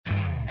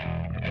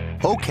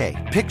Okay,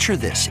 picture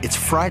this. It's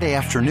Friday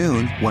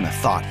afternoon when a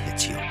thought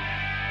hits you.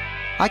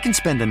 I can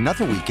spend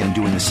another weekend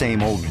doing the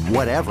same old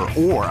whatever,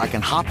 or I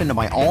can hop into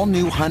my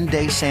all-new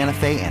Hyundai Santa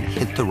Fe and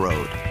hit the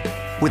road.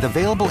 With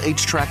available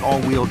H-Track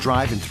all-wheel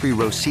drive and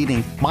 3-row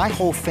seating, my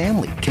whole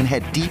family can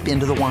head deep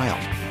into the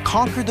wild.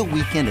 Conquer the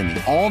weekend in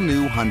the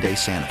all-new Hyundai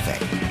Santa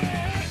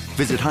Fe.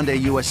 Visit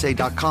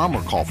HyundaiUSA.com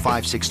or call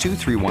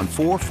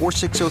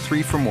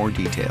 562-314-4603 for more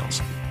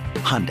details.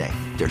 Hyundai,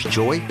 there's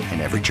joy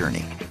in every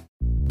journey.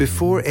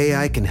 Before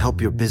AI can help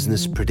your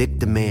business predict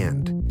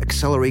demand,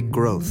 accelerate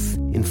growth,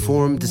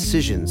 inform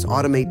decisions,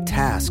 automate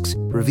tasks,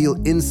 reveal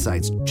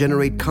insights,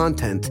 generate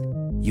content,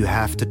 you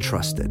have to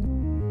trust it.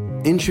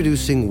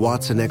 Introducing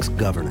watsonx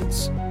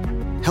Governance,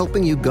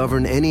 helping you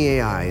govern any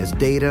AI as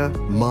data,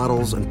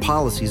 models, and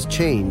policies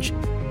change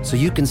so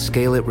you can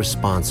scale it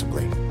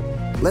responsibly.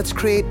 Let's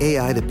create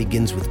AI that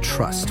begins with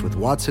trust with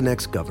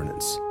watsonx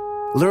Governance.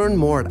 Learn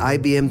more at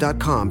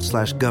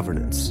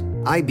ibm.com/governance.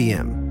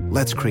 IBM,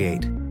 let's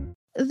create.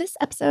 This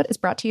episode is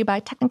brought to you by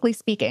Technically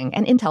Speaking,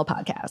 an Intel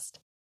podcast.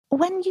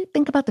 When you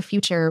think about the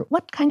future,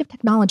 what kind of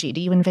technology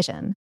do you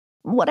envision?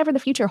 Whatever the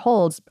future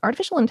holds,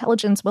 artificial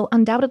intelligence will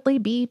undoubtedly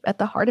be at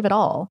the heart of it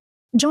all.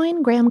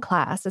 Join Graham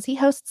Class as he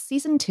hosts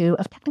Season 2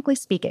 of Technically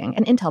Speaking,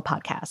 an Intel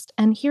podcast,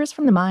 and hears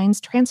from the minds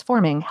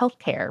transforming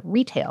healthcare,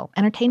 retail,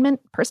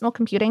 entertainment, personal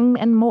computing,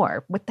 and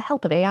more with the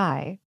help of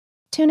AI.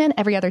 Tune in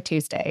every other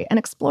Tuesday and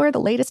explore the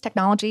latest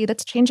technology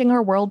that's changing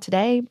our world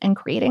today and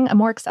creating a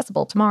more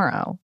accessible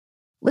tomorrow.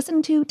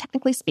 Listen to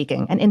Technically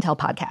Speaking, an Intel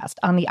podcast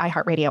on the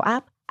iHeartRadio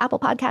app, Apple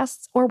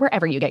Podcasts, or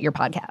wherever you get your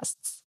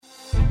podcasts.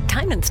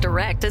 Diamonds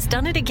Direct has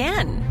done it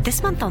again.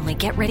 This month only,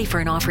 get ready for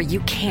an offer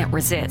you can't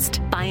resist.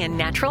 Buy a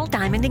natural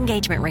diamond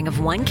engagement ring of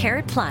 1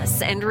 carat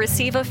plus and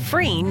receive a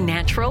free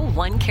natural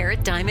 1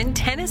 carat diamond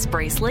tennis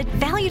bracelet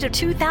valued at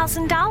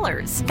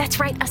 $2,000. That's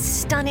right, a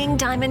stunning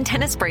diamond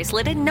tennis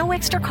bracelet at no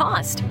extra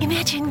cost.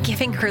 Imagine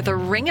giving her the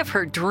ring of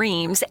her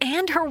dreams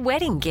and her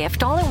wedding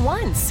gift all at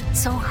once.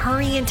 So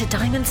hurry into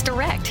Diamonds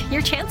Direct.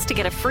 Your chance to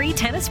get a free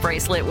tennis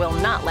bracelet will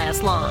not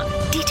last long.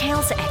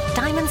 Details at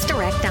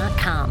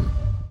diamondsdirect.com.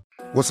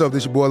 What's up,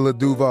 this your boy Lil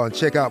Duval, and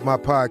check out my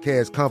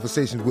podcast,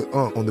 Conversations with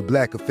Unc, on the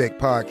Black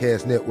Effect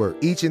Podcast Network.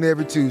 Each and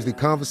every Tuesday,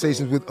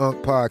 Conversations with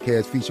Unc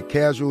podcast feature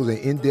casuals and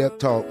in-depth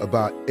talk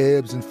about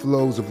ebbs and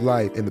flows of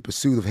life and the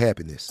pursuit of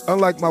happiness.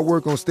 Unlike my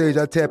work on stage,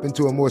 I tap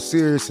into a more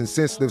serious and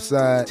sensitive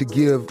side to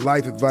give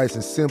life advice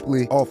and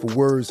simply offer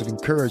words of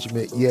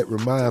encouragement, yet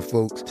remind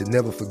folks to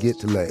never forget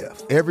to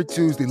laugh. Every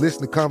Tuesday,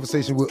 listen to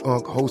Conversations with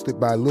Unc, hosted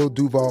by Lil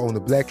Duval on the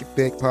Black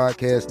Effect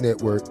Podcast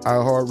Network,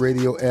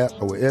 iHeartRadio app,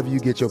 or wherever you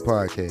get your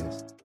podcasts.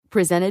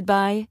 Presented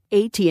by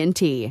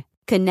AT&T.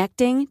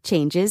 Connecting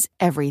changes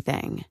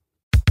everything.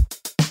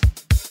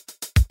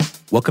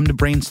 Welcome to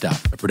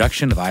Brainstuff, a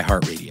production of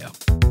iHeartRadio.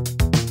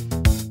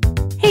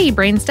 Hey,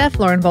 Brainstuff,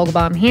 Lauren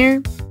Vogelbaum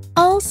here.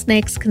 All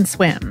snakes can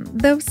swim,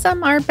 though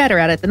some are better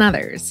at it than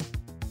others.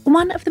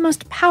 One of the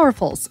most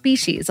powerful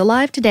species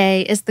alive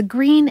today is the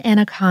green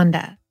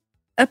anaconda.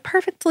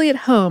 Perfectly at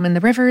home in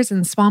the rivers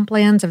and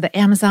swamplands of the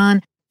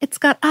Amazon, it's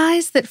got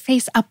eyes that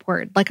face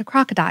upward like a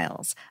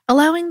crocodile's,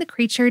 allowing the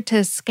creature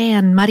to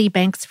scan muddy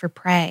banks for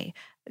prey,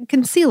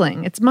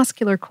 concealing its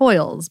muscular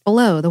coils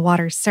below the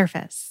water's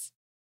surface.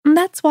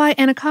 That's why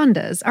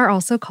anacondas are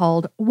also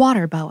called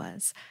water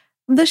boas.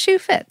 The shoe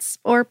fits,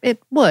 or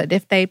it would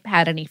if they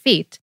had any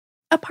feet.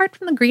 Apart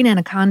from the green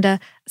anaconda,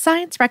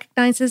 science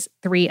recognizes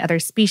 3 other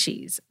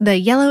species: the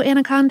yellow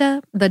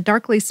anaconda, the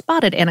darkly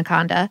spotted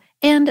anaconda,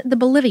 and the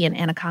Bolivian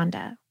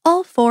anaconda.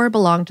 All 4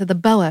 belong to the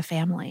boa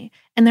family,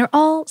 and they're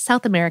all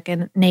South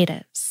American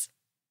natives.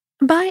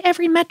 By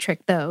every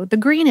metric, though, the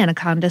green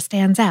anaconda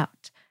stands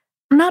out.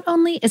 Not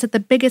only is it the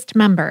biggest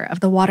member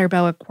of the water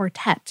boa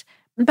quartet,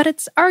 but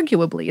it's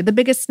arguably the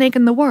biggest snake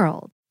in the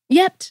world.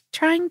 Yet,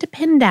 trying to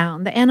pin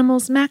down the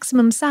animal's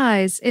maximum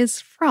size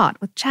is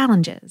fraught with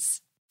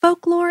challenges.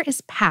 Folklore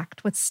is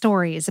packed with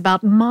stories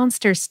about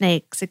monster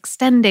snakes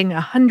extending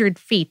 100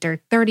 feet or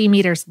 30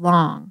 meters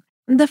long.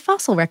 The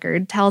fossil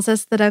record tells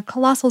us that a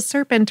colossal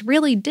serpent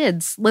really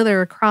did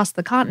slither across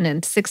the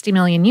continent 60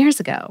 million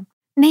years ago.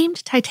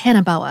 Named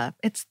Titanoboa,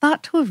 it's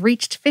thought to have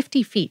reached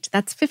 50 feet,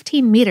 that's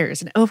 15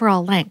 meters in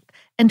overall length,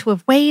 and to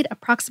have weighed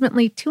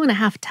approximately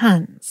 2.5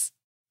 tons.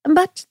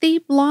 But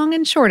the long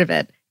and short of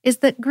it is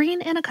that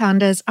green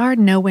anacondas are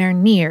nowhere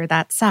near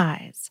that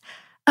size.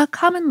 A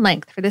common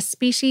length for this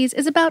species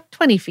is about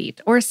 20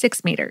 feet or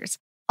 6 meters,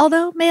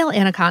 although male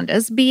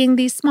anacondas, being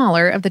the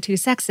smaller of the 2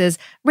 sexes,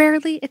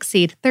 rarely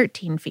exceed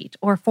 13 feet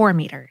or 4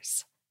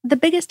 meters. The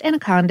biggest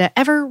anaconda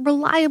ever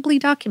reliably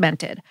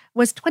documented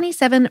was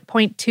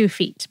 27.2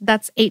 feet,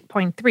 that's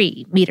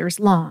 8.3 meters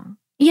long.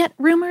 Yet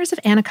rumors of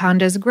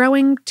anacondas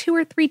growing 2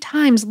 or 3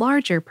 times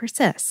larger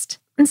persist,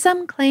 and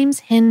some claims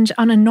hinge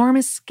on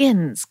enormous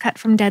skins cut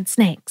from dead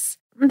snakes.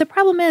 The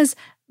problem is,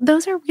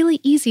 those are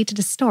really easy to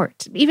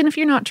distort, even if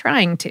you're not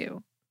trying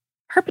to.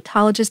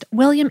 Herpetologist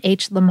William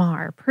H.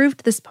 Lamar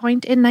proved this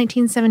point in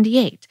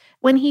 1978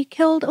 when he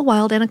killed a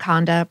wild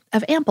anaconda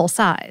of ample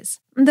size.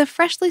 The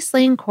freshly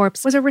slain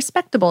corpse was a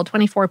respectable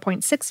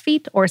 24.6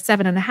 feet or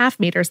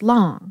 7.5 meters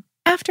long.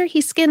 After he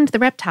skinned the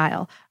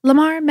reptile,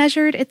 Lamar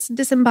measured its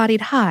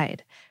disembodied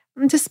hide.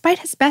 Despite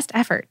his best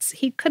efforts,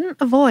 he couldn't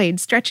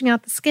avoid stretching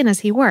out the skin as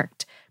he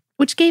worked,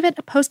 which gave it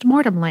a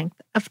post-mortem length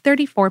of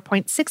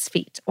 34.6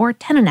 feet or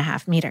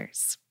 10.5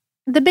 meters.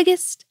 The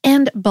biggest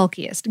and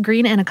bulkiest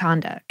green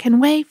anaconda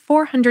can weigh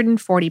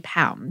 440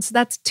 pounds,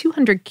 that's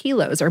 200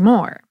 kilos or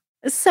more.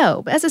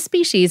 So, as a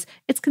species,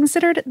 it's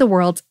considered the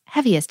world's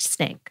heaviest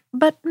snake,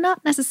 but not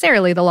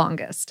necessarily the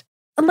longest.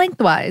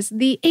 Lengthwise,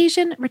 the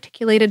Asian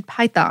reticulated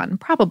python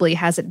probably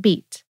has it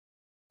beat.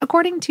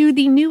 According to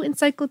the New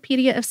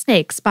Encyclopedia of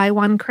Snakes by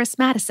one Chris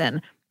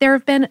Madison, there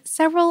have been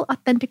several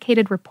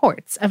authenticated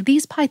reports of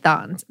these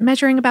pythons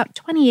measuring about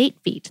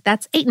 28 feet,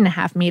 that's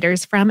 8.5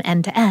 meters from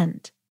end to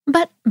end.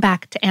 But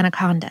back to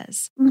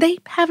anacondas. They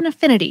have an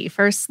affinity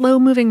for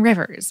slow-moving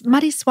rivers,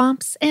 muddy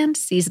swamps, and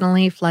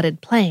seasonally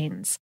flooded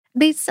plains.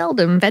 They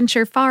seldom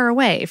venture far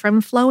away from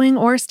flowing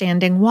or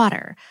standing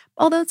water,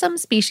 although some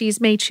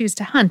species may choose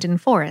to hunt in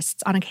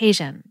forests on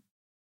occasion.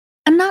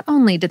 And not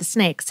only do the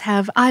snakes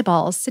have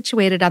eyeballs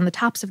situated on the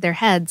tops of their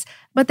heads,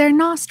 but their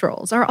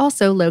nostrils are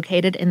also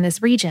located in this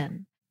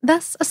region.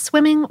 Thus, a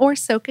swimming or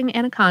soaking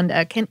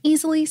anaconda can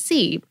easily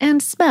see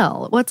and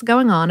smell what's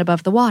going on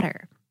above the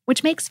water,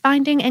 which makes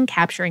finding and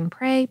capturing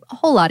prey a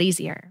whole lot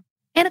easier.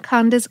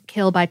 Anacondas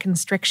kill by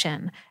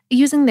constriction,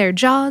 using their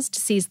jaws to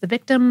seize the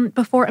victim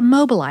before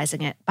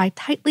immobilizing it by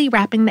tightly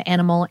wrapping the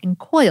animal in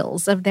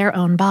coils of their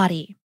own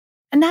body.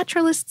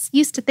 Naturalists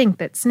used to think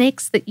that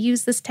snakes that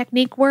use this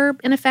technique were,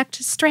 in effect,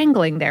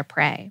 strangling their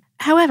prey.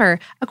 However,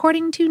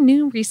 according to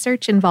new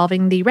research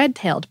involving the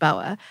red-tailed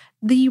boa,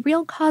 the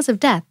real cause of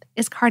death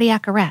is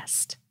cardiac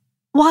arrest.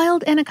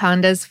 Wild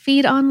anacondas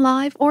feed on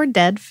live or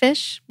dead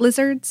fish,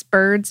 lizards,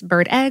 birds,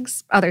 bird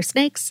eggs, other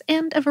snakes,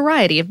 and a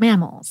variety of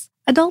mammals.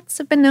 Adults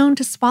have been known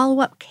to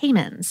swallow up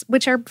caimans,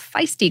 which are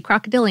feisty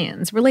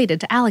crocodilians related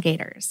to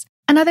alligators.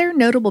 Another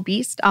notable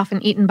beast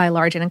often eaten by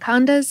large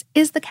anacondas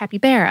is the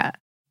capybara.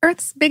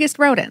 Earth's biggest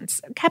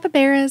rodents,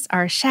 capybaras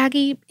are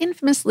shaggy,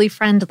 infamously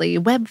friendly,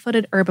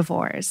 web-footed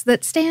herbivores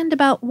that stand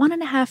about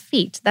 1.5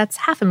 feet, that's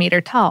half a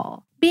meter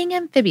tall. Being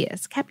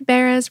amphibious,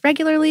 capybaras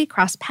regularly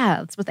cross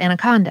paths with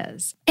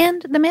anacondas,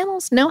 and the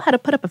mammals know how to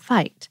put up a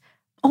fight.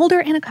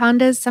 Older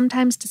anacondas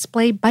sometimes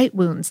display bite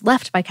wounds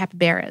left by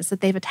capybaras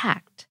that they've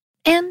attacked.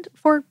 And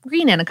for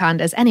green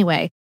anacondas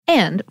anyway,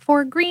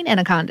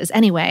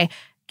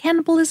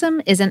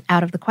 cannibalism isn't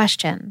out of the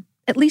question.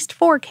 At least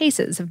 4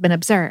 cases have been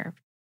observed.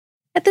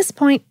 At this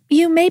point,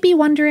 you may be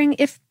wondering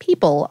if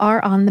people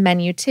are on the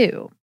menu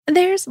too.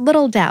 There's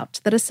little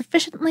doubt that a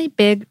sufficiently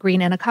big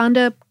green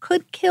anaconda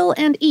could kill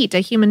and eat a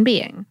human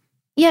being.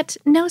 Yet,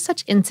 no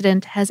such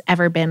incident has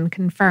ever been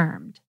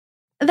confirmed.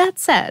 That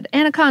said,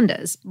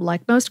 anacondas,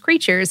 like most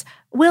creatures,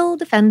 will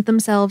defend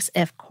themselves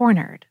if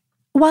cornered.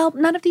 While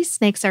none of these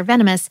snakes are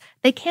venomous,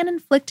 they can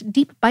inflict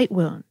deep bite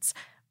wounds.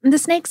 The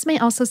snakes may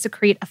also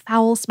secrete a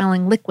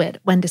foul-smelling liquid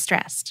when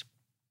distressed.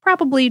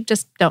 Probably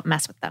just don't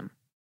mess with them.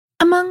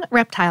 Among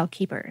reptile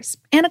keepers,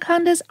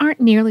 anacondas aren't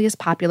nearly as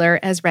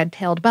popular as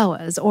red-tailed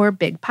boas or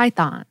big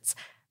pythons.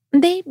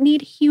 They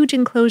need huge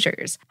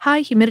enclosures, high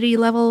humidity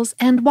levels,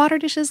 and water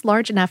dishes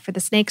large enough for the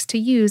snakes to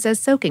use as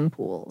soaking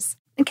pools.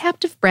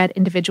 Captive-bred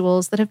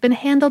individuals that have been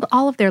handled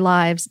all of their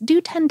lives do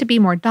tend to be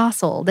more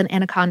docile than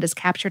anacondas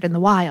captured in the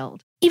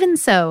wild. Even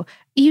so,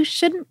 you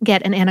shouldn't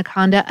get an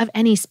anaconda of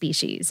any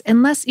species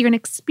unless you're an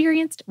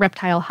experienced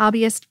reptile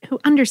hobbyist who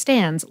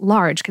understands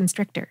large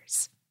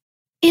constrictors.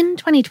 In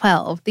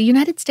 2012, the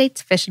United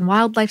States Fish and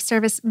Wildlife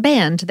Service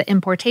banned the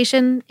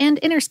importation and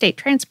interstate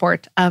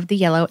transport of the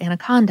yellow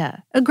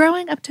anaconda.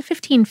 Growing up to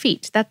 15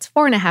 feet, that's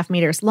 4.5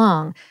 meters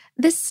long,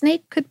 this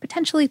snake could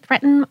potentially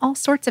threaten all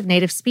sorts of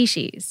native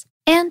species.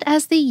 And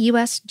as the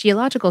U.S.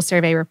 Geological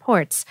Survey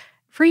reports,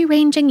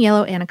 free-ranging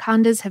yellow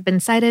anacondas have been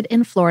sighted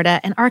in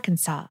Florida and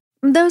Arkansas.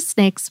 Those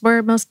snakes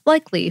were most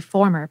likely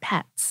former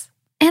pets.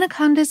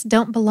 Anacondas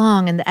don't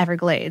belong in the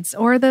Everglades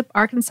or the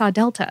Arkansas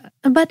Delta,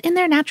 but in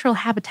their natural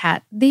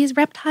habitat, these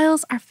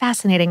reptiles are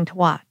fascinating to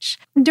watch.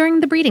 During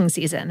the breeding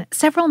season,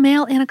 several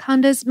male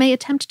anacondas may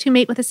attempt to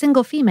mate with a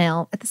single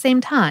female at the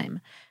same time.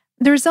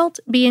 The result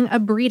being a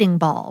breeding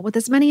ball with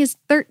as many as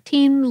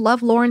 13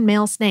 lovelorn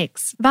male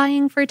snakes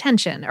vying for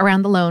attention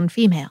around the lone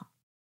female.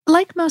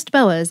 Like most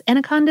boas,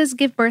 anacondas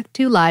give birth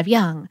to live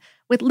young,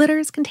 with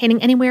litters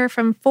containing anywhere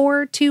from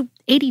 4 to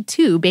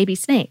 82 baby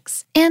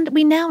snakes. And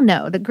we now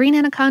know that green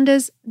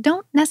anacondas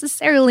don't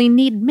necessarily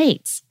need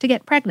mates to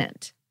get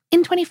pregnant.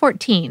 In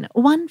 2014,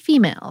 one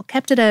female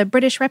kept at a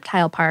British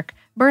reptile park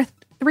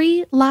birthed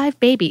 3 live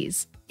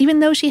babies, even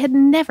though she had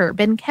never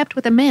been kept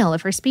with a male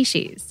of her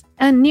species.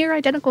 A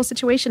near-identical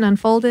situation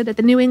unfolded at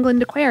the New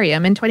England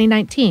Aquarium in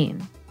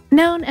 2019.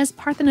 Known as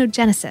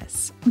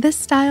parthenogenesis, this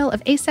style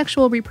of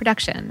asexual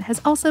reproduction has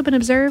also been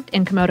observed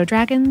in Komodo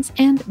dragons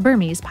and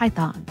Burmese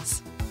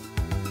pythons.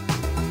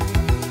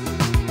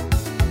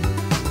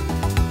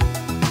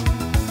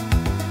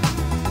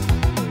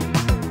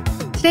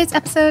 Today's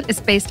episode is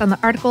based on the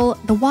article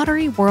The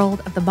Watery World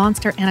of the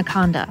Monster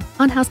Anaconda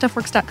on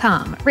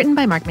HowStuffWorks.com, written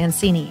by Mark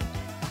Mancini.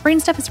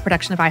 Brainstuff is a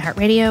production of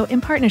iHeartRadio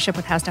in partnership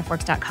with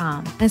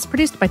HowStuffWorks.com and is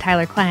produced by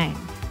Tyler Klang.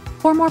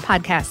 For more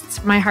podcasts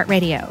from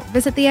iHeartRadio,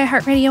 visit the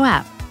iHeartRadio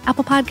app,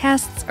 Apple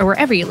Podcasts, or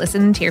wherever you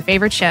listen to your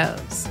favorite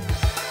shows.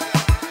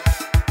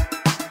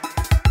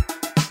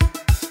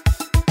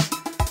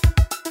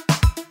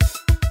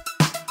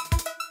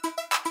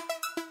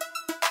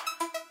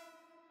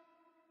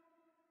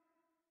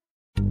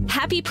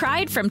 Happy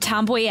Pride from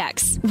Tomboy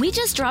X. We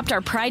just dropped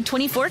our Pride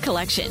 24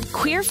 collection.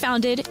 Queer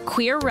founded,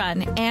 queer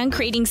run, and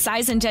creating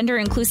size and gender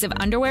inclusive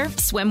underwear,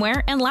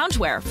 swimwear, and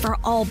loungewear for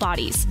all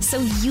bodies, so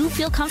you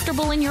feel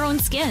comfortable in your own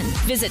skin.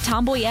 Visit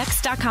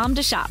tomboyx.com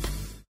to shop.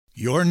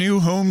 Your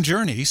new home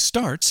journey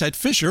starts at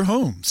Fisher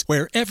Homes,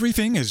 where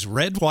everything is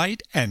red,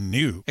 white, and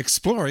new.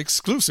 Explore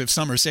exclusive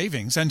summer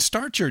savings and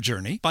start your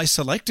journey by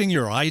selecting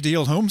your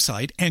ideal home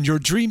site and your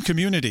dream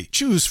community.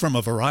 Choose from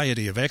a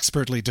variety of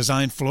expertly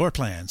designed floor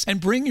plans and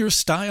bring your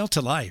style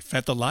to life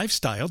at the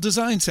Lifestyle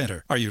Design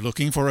Center. Are you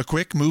looking for a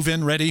quick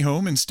move-in ready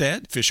home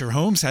instead? Fisher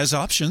Homes has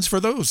options for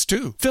those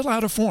too. Fill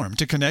out a form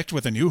to connect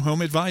with a new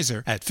home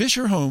advisor at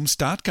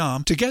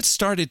fisherhomes.com to get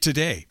started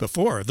today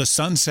before the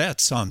sun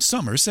sets on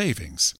summer savings.